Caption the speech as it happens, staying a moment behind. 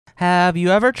Have you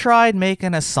ever tried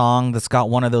making a song that's got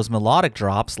one of those melodic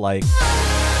drops like,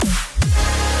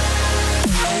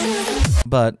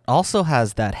 but also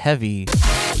has that heavy,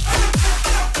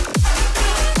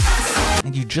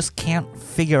 and you just can't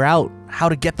figure out how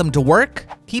to get them to work?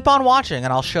 Keep on watching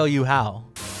and I'll show you how.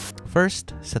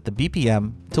 First, set the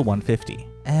BPM to 150.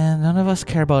 And none of us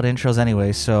care about intros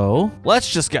anyway, so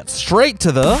let's just get straight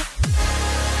to the...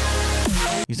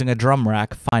 Using a drum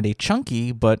rack, find a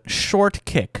chunky but short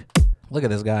kick. Look at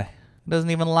this guy. It doesn't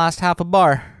even last half a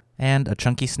bar. And a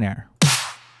chunky snare.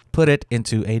 Put it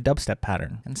into a dubstep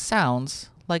pattern and sounds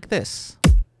like this.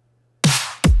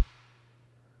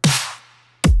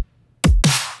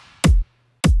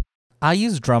 I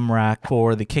use drum rack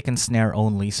for the kick and snare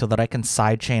only so that I can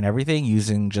sidechain everything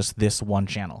using just this one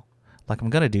channel, like I'm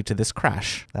gonna do to this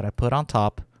crash that I put on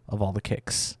top of all the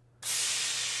kicks.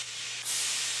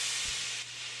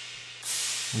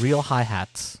 Real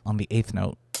hi-hats on the 8th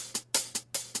note.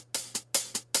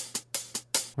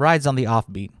 Rides on the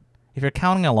offbeat. If you're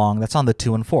counting along, that's on the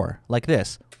 2 and 4, like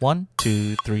this. 1,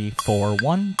 2, 3, 4,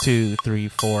 1, 2, 3,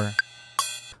 4.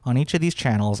 On each of these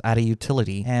channels, add a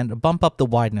utility and bump up the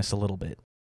wideness a little bit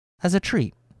as a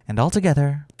treat. And all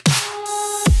together,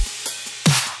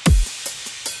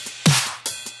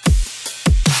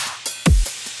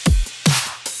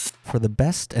 for the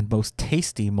best and most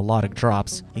tasty melodic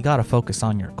drops, you gotta focus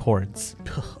on your chords.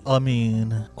 I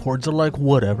mean, chords are like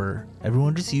whatever.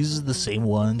 Everyone just uses the same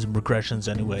ones and progressions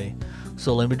anyway.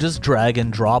 So let me just drag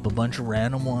and drop a bunch of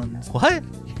random ones. What?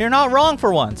 You're not wrong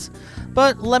for once.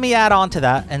 But let me add on to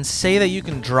that and say that you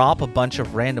can drop a bunch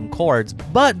of random chords,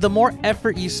 but the more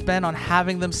effort you spend on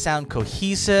having them sound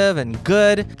cohesive and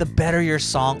good, the better your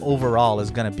song overall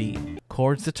is gonna be.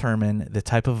 Chords determine the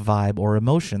type of vibe or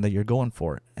emotion that you're going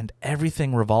for, and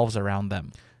everything revolves around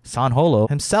them. San Holo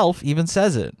himself even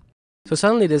says it. So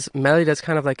suddenly this melody that's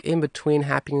kind of like in between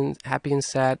happy and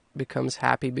sad becomes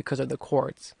happy because of the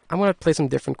chords. I'm going to play some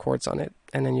different chords on it,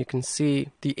 and then you can see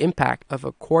the impact of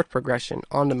a chord progression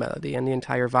on the melody and the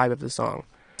entire vibe of the song.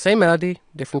 Same melody,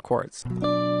 different chords.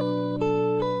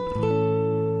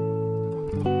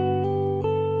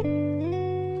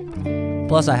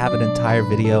 Plus, I have an entire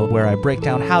video where I break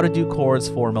down how to do chords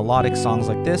for melodic songs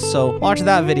like this, so watch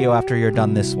that video after you're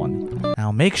done this one.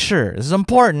 Now make sure, this is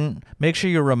important, make sure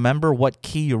you remember what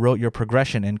key you wrote your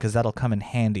progression in, because that'll come in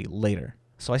handy later.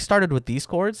 So I started with these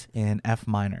chords in F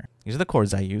minor. These are the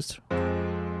chords I used.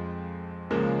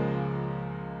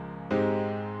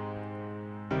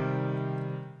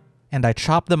 And I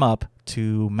chopped them up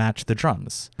to match the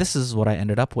drums. This is what I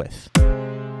ended up with.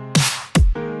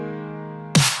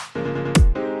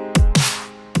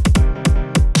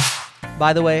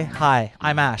 By the way, hi,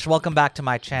 I'm Ash. Welcome back to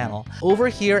my channel. Over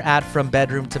here at From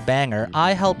Bedroom to Banger,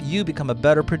 I help you become a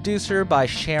better producer by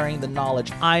sharing the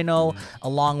knowledge I know,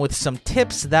 along with some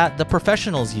tips that the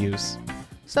professionals use.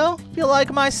 So, if you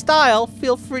like my style,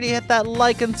 feel free to hit that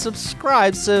like and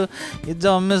subscribe so you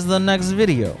don't miss the next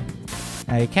video.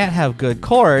 Now, you can't have good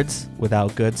chords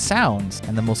without good sounds,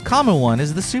 and the most common one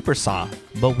is the supersaw.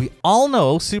 But we all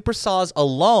know supersaws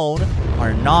alone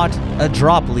are not a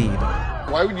drop lead.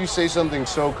 Why would you say something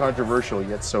so controversial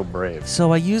yet so brave?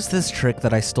 So I used this trick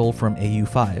that I stole from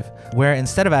AU5, where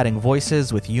instead of adding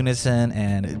voices with unison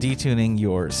and detuning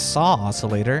your saw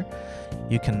oscillator,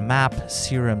 you can map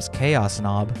Serum's chaos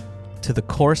knob to the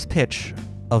coarse pitch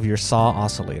of your saw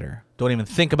oscillator. Don't even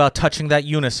think about touching that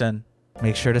unison.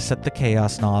 Make sure to set the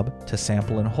chaos knob to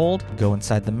sample and hold, go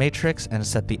inside the matrix and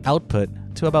set the output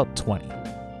to about 20.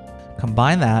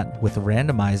 Combine that with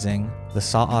randomizing the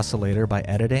saw oscillator by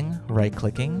editing,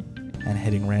 right-clicking, and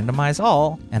hitting randomize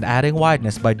all, and adding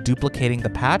wideness by duplicating the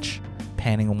patch,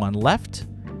 panning one left,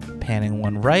 panning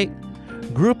one right,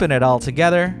 grouping it all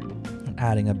together, and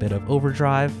adding a bit of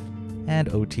overdrive and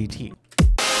OTT.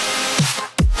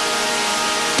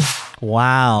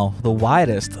 Wow, the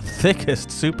widest, thickest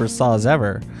supersaws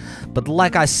ever. But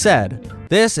like I said,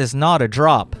 this is not a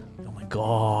drop.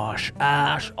 Gosh,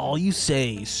 Ash, all you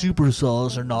say,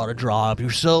 supersaws are not a drop. You're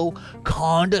so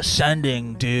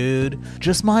condescending, dude.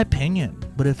 Just my opinion.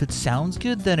 But if it sounds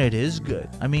good, then it is good.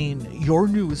 I mean, your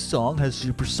newest song has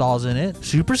supersaws in it.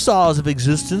 Supersaws of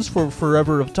existence for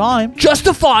forever of time.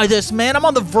 Justify this, man. I'm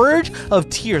on the verge of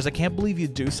tears. I can't believe you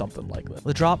do something like that.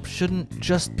 The drop shouldn't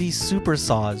just be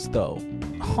supersaws, though.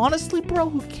 Honestly, bro,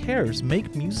 who cares?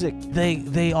 Make music.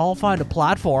 They all find a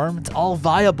platform. It's all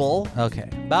viable. Okay,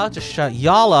 about to shut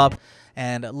y'all up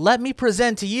and let me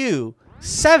present to you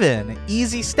 7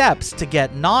 easy steps to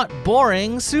get not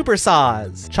boring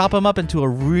supersaws. Chop them up into a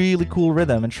really cool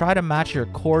rhythm and try to match your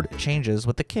chord changes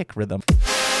with the kick rhythm.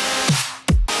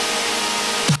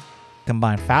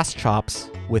 Combine fast chops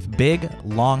with big,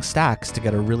 long stacks to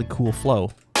get a really cool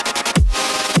flow.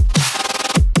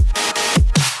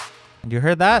 And you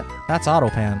heard that? That's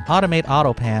autopan. Automate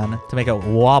autopan to make it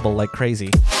wobble like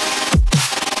crazy.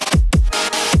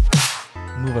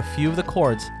 Move a few of the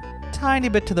chords tiny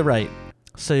bit to the right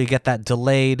so you get that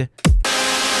delayed.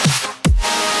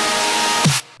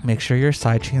 Make sure your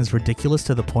sidechain is ridiculous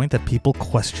to the point that people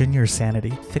question your sanity.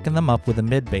 Thicken them up with a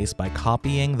mid bass by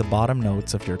copying the bottom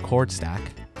notes of your chord stack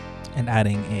and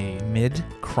adding a mid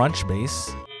crunch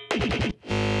bass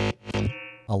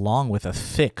along with a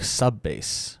thick sub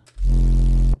bass.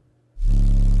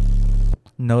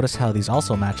 Notice how these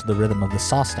also match the rhythm of the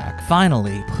saw stack.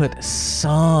 Finally, put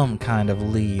some kind of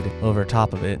lead over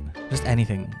top of it. Just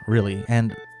anything, really.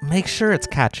 And make sure it's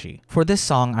catchy. For this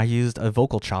song, I used a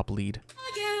vocal chop lead.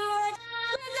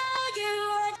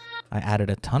 I added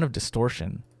a ton of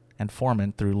distortion and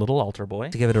formant through Little Altar Boy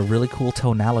to give it a really cool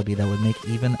tonality that would make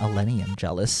even a Lennian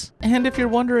jealous. And if you're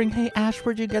wondering, hey Ash,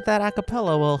 where'd you get that a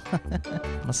cappella? Well,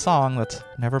 a song that's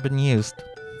never been used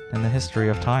in the history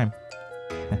of time.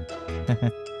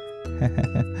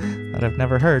 That I've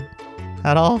never heard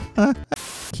at all.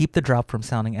 Keep the drop from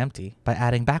sounding empty by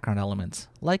adding background elements,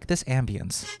 like this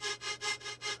ambience.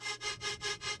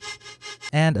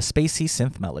 And a spacey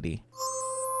synth melody.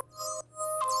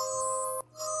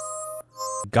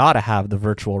 Gotta have the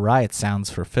virtual riot sounds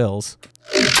for fills.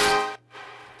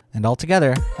 And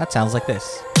altogether, that sounds like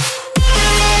this.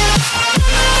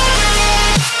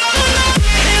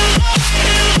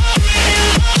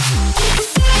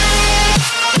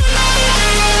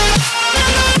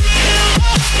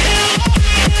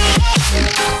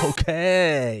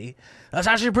 Okay, that's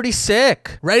actually pretty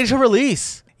sick. Ready to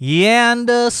release. Yeah,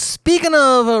 and speaking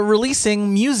of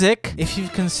releasing music, if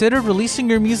you've considered releasing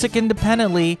your music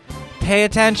independently, pay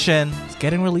attention.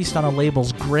 Getting released on a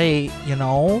label's great, you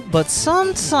know, but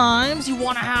sometimes you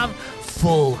want to have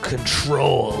full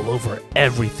control over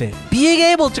everything. Being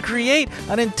able to create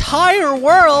an entire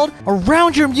world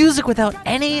around your music without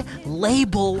any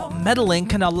label meddling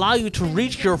can allow you to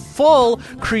reach your full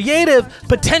creative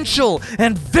potential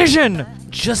and vision.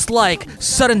 Just like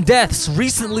Sudden Death's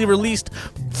recently released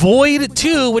Void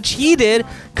 2, which he did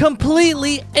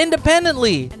completely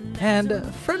independently. And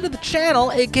friend of the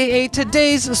channel, aka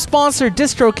today's sponsor,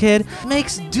 DistroKid,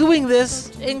 makes doing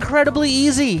this incredibly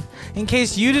easy. In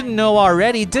case you didn't know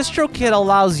already, DistroKid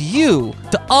allows you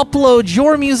to upload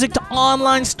your music to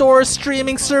online stores,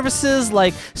 streaming services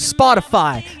like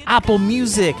Spotify, Apple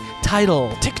Music,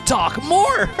 Tidal, TikTok,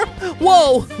 more.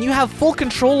 Whoa! You have full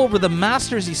control over the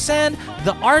masters you send,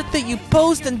 the art that you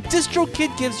post, and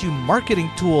DistroKid gives you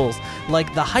marketing tools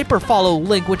like the hyperfollow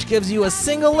link, which gives you a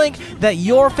single link that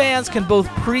your fans can both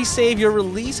pre-save your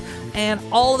release, and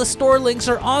all the store links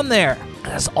are on there.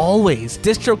 As always,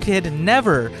 DistroKid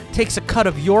never takes a cut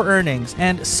of your earnings,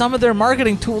 and some of their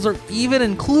marketing tools are even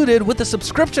included with the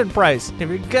subscription price. If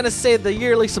you're gonna say the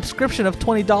yearly subscription of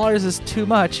 $20 is too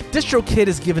much, DistroKid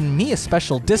has given me a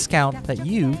special discount that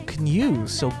you can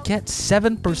use. So get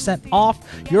 7% off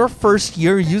your first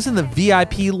year using the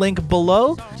VIP link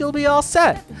below. You'll be all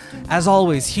set. As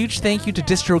always, huge thank you to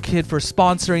DistroKid for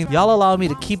sponsoring. Y'all allow me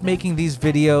to keep making these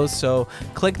videos, so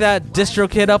click that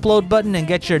DistroKid upload button and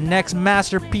get your next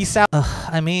masterpiece out.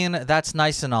 I mean, that's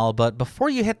nice and all, but before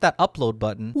you hit that upload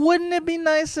button, wouldn't it be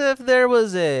nice if there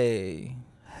was a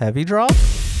heavy drop?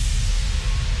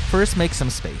 First, make some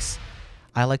space.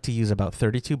 I like to use about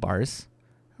 32 bars,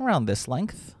 around this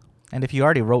length. And if you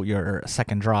already wrote your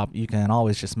second drop, you can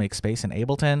always just make space in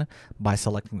Ableton by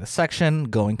selecting the section,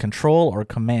 going Control or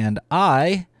Command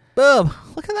I. Boom!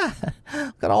 Look at that.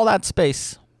 Look at all that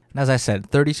space. And as I said,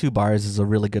 32 bars is a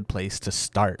really good place to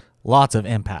start. Lots of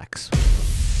impacts.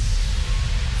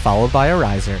 Followed by a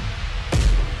riser.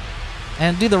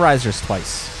 And do the risers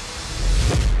twice.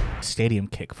 Stadium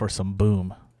kick for some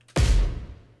boom.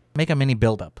 Make a mini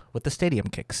build-up with the stadium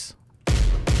kicks.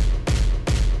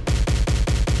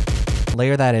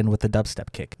 Layer that in with the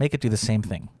dubstep kick. Make it do the same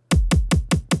thing.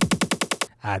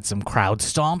 Add some crowd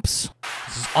stomps.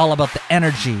 This is all about the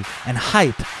energy and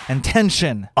hype and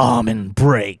tension. Almond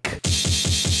break.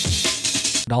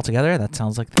 And all together, that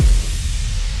sounds like this.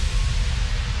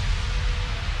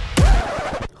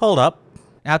 Hold up.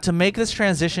 Now to make this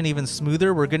transition even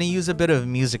smoother, we're gonna use a bit of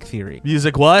music theory.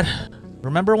 Music what?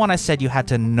 Remember when I said you had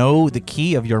to know the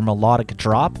key of your melodic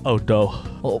drop? Oh, no.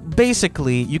 Well,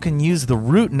 basically, you can use the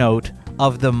root note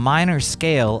of the minor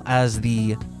scale as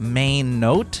the main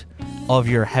note of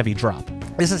your heavy drop.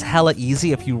 This is hella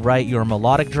easy if you write your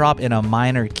melodic drop in a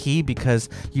minor key because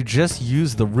you just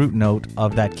use the root note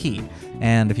of that key.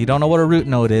 And if you don't know what a root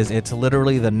note is, it's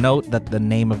literally the note that the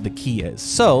name of the key is.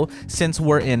 So since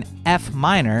we're in F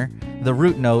minor, the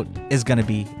root note is going to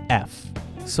be F.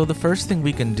 So the first thing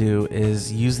we can do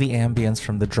is use the ambience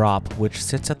from the drop, which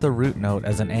sits at the root note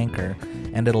as an anchor,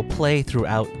 and it'll play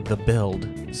throughout the build.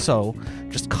 So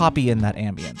just copy in that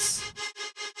ambience.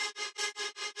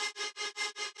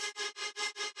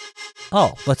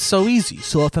 Oh, that's so easy.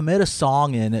 So if I made a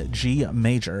song in G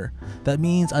major, that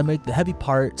means I make the heavy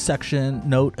part section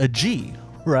note a G,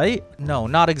 right? No,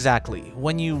 not exactly.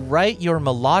 When you write your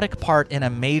melodic part in a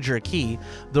major key,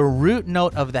 the root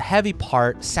note of the heavy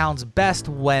part sounds best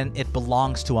when it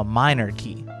belongs to a minor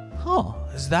key. Huh,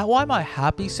 is that why my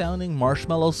happy sounding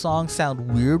Marshmallow songs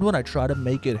sound weird when I try to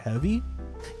make it heavy?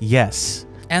 Yes.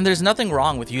 And there's nothing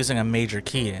wrong with using a major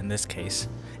key in this case.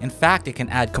 In fact, it can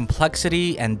add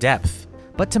complexity and depth.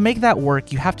 But to make that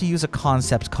work, you have to use a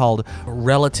concept called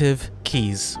relative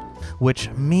keys, which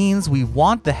means we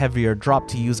want the heavier drop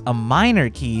to use a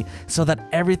minor key so that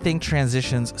everything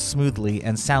transitions smoothly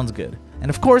and sounds good. And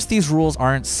of course, these rules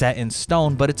aren't set in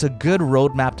stone, but it's a good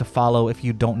roadmap to follow if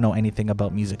you don't know anything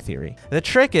about music theory. The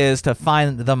trick is to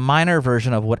find the minor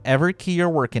version of whatever key you're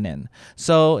working in.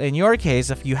 So in your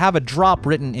case, if you have a drop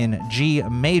written in G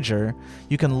major,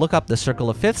 you can look up the circle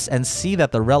of fifths and see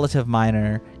that the relative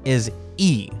minor is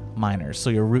E minor,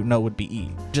 so your root note would be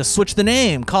E. Just switch the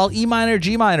name, call E minor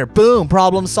G minor, boom,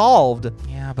 problem solved.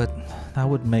 Yeah, but that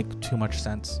would make too much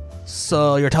sense.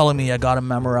 So you're telling me I gotta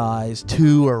memorize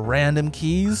 2 random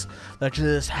keys that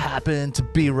just happen to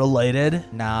be related?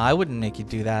 Nah, I wouldn't make you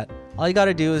do that. All you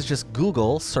gotta do is just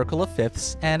Google circle of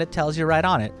fifths and it tells you right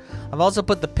on it. I've also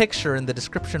put the picture in the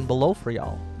description below for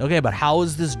y'all. Okay, but how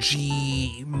is this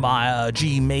G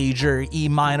major, E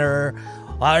minor?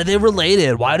 Why are they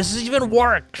related? Why does this even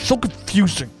work? So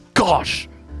confusing, gosh.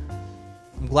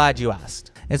 I'm glad you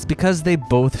asked. It's because they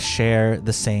both share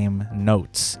the same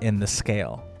notes in the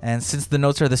scale. And since the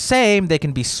notes are the same, they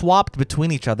can be swapped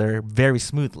between each other very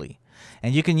smoothly.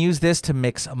 And you can use this to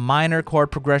mix minor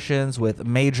chord progressions with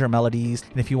major melodies.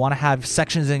 And if you want to have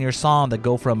sections in your song that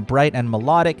go from bright and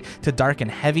melodic to dark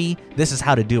and heavy, this is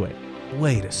how to do it.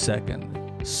 Wait a second.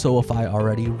 So if I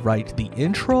already write the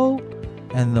intro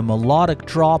and the melodic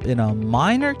drop in a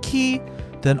minor key,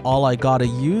 then all I gotta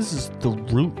use is the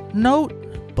root note?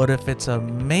 But if it's a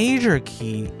major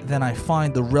key, then I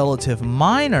find the relative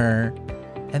minor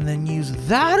and then use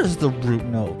that as the root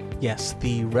note. Yes,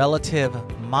 the relative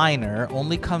minor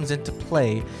only comes into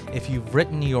play if you've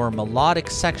written your melodic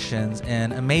sections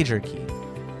in a major key.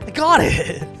 I got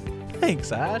it!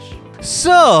 Thanks, Ash.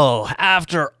 So,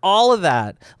 after all of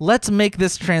that, let's make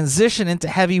this transition into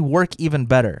heavy work even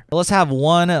better. Let's have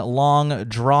one long,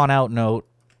 drawn-out note.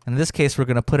 In this case, we're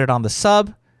gonna put it on the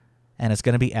sub, and it's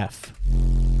gonna be F.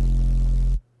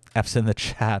 F's in the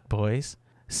chat, boys.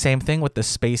 Same thing with the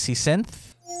spacey synth.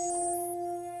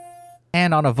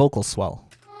 And on a vocal swell.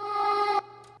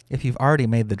 If you've already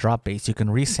made the drop bass, you can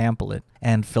resample it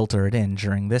and filter it in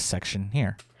during this section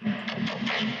here.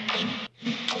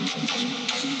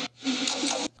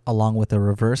 Along with a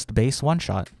reversed bass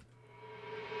one-shot.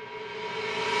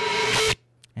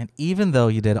 And even though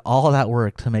you did all that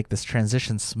work to make this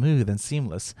transition smooth and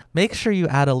seamless, make sure you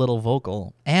add a little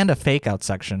vocal and a fake-out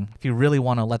section if you really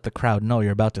want to let the crowd know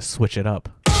you're about to switch it up.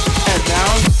 And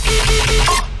now...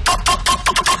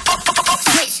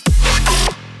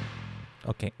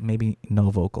 Okay, maybe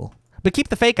no vocal. But keep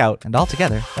the fake out, and all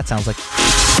together, that sounds like...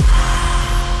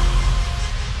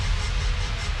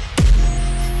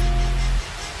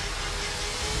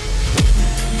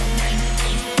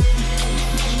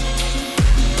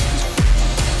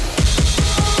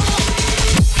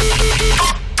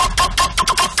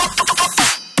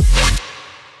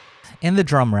 In the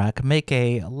drum rack, make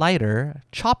a lighter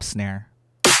chop snare.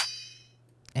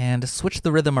 And switch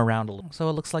the rhythm around a little, so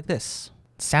it looks like this.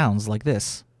 Sounds like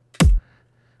this.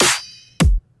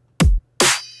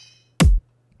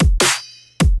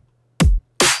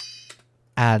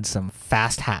 Add some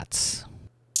fast hats.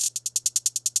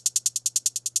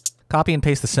 Copy and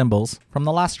paste the cymbals from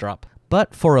the last drop.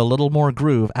 But for a little more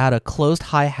groove, add a closed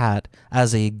hi-hat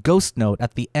as a ghost note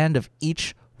at the end of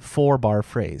each 4-bar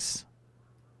phrase.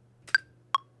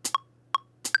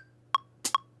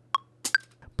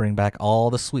 Bring back all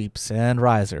the sweeps and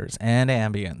risers and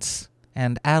ambience.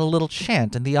 And add a little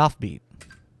chant in the offbeat.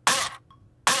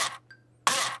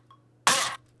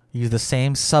 Use the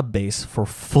same sub bass for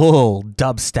full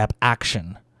dubstep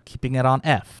action, keeping it on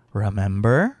F.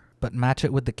 Remember? But match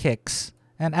it with the kicks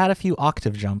and add a few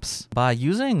octave jumps. By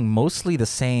using mostly the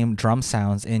same drum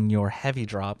sounds in your heavy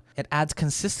drop, it adds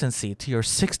consistency to your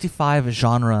 65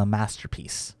 genre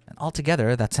masterpiece. And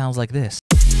altogether, that sounds like this.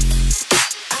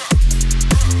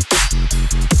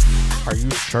 Are you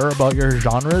sure about your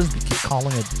genres? You keep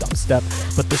calling it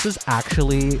dubstep, but this is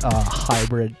actually a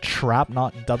hybrid trap,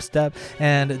 not dubstep,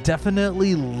 and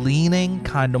definitely leaning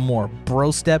kind of more bro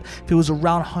step. If it was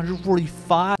around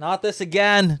 145, not this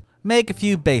again. Make a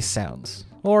few bass sounds,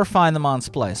 or find them on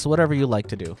Splice, whatever you like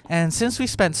to do. And since we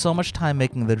spent so much time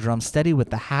making the drum steady with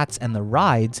the hats and the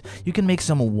rides, you can make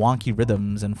some wonky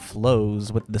rhythms and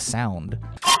flows with the sound.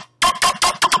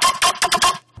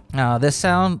 Now, this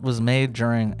sound was made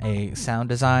during a sound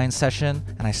design session,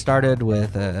 and I started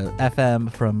with a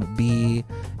FM from B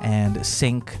and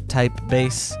sync type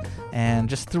bass, and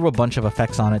just threw a bunch of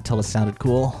effects on it till it sounded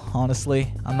cool.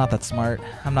 Honestly, I'm not that smart.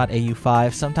 I'm not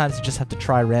AU5. Sometimes you just have to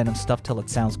try random stuff till it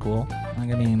sounds cool. I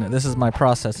mean, this is my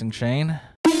processing chain.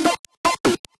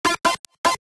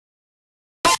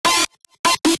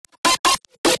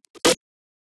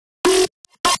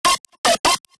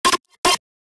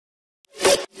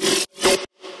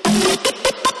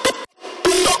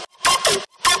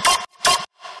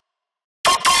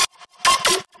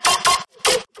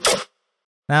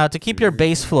 Now, to keep your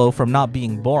bass flow from not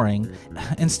being boring,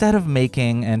 instead of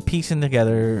making and piecing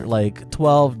together like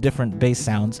 12 different bass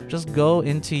sounds, just go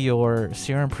into your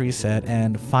Serum preset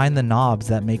and find the knobs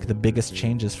that make the biggest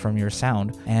changes from your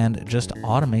sound and just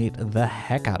automate the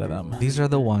heck out of them. These are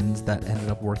the ones that ended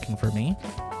up working for me.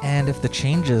 And if the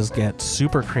changes get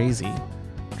super crazy,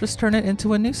 just turn it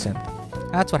into a new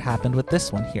synth. That's what happened with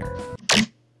this one here.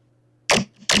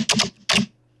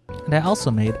 And I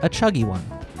also made a chuggy one.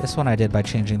 This one I did by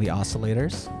changing the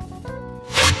oscillators.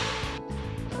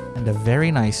 And a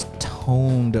very nice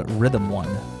toned rhythm one.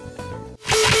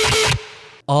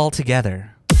 All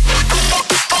together.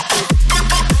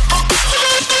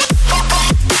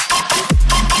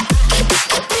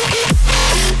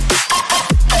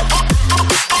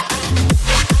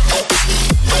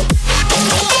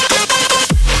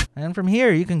 And from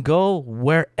here, you can go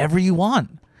wherever you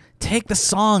want. Take the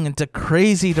song into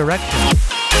crazy directions.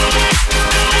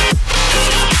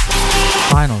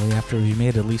 Finally, after we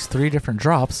made at least 3 different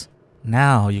drops,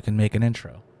 now you can make an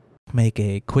intro. Make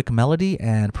a quick melody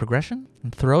and progression,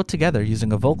 and throw it together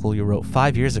using a vocal you wrote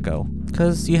 5 years ago,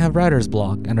 because you have writer's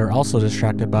block and are also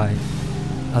distracted by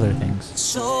other things.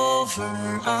 It's over,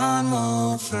 I'm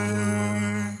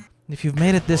over. If you've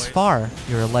made it this far,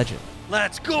 you're a legend.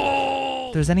 Let's go!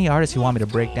 If there's any artist you want me to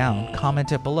break down,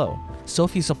 comment it below. So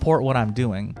if you support what I'm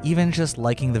doing, even just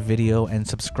liking the video and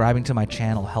subscribing to my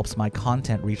channel helps my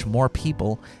content reach more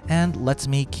people and lets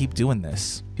me keep doing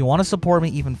this. If you want to support me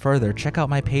even further, check out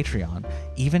my Patreon.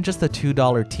 Even just the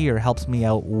 $2 tier helps me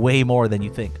out way more than you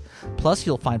think. Plus,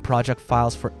 you'll find project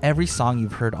files for every song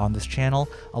you've heard on this channel,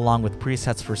 along with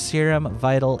presets for Serum,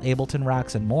 Vital, Ableton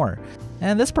racks, and more.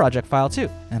 And this project file too.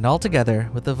 And all together,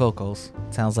 with the vocals,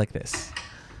 it sounds like this.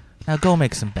 Now go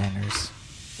make some bangers.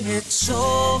 It's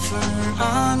over,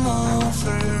 I'm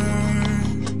over.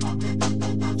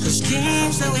 Those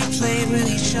games that we played with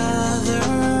each other.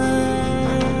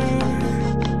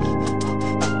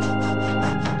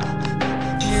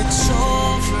 It's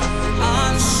over,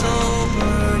 I'm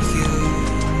sober. You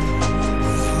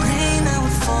were the rain that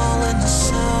would fall in the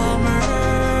summer.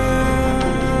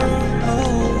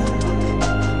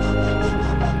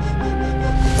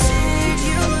 Did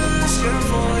you lose your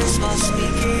voice while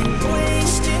speaking?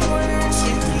 Wasting words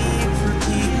you keep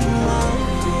repeating loud.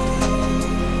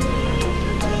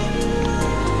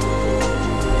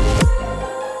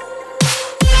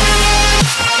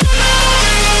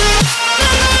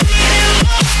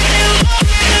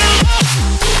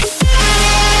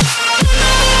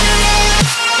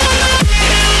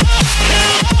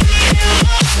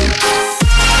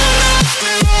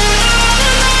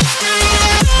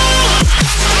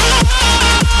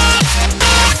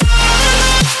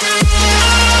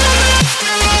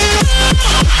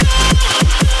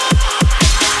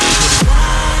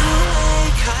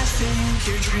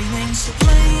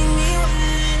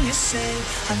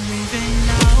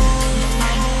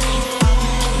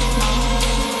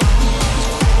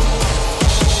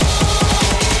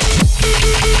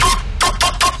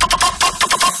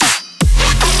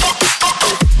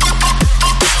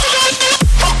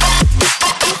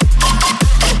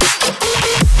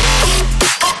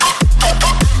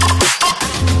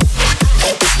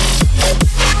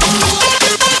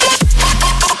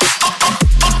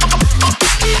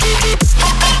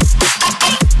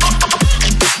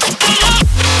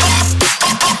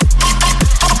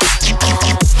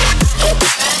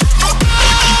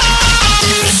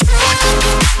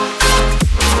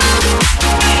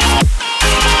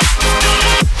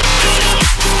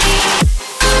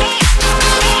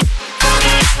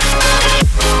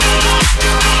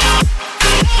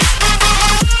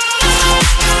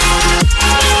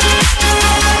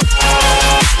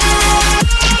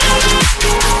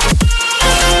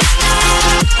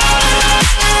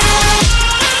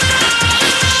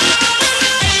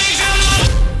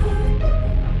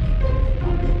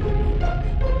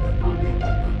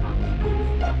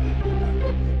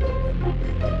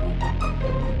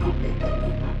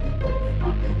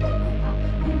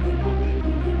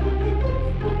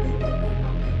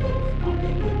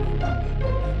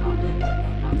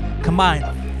 Combine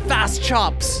fast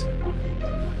chops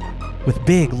with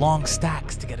big long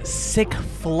stacks to get a sick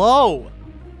flow.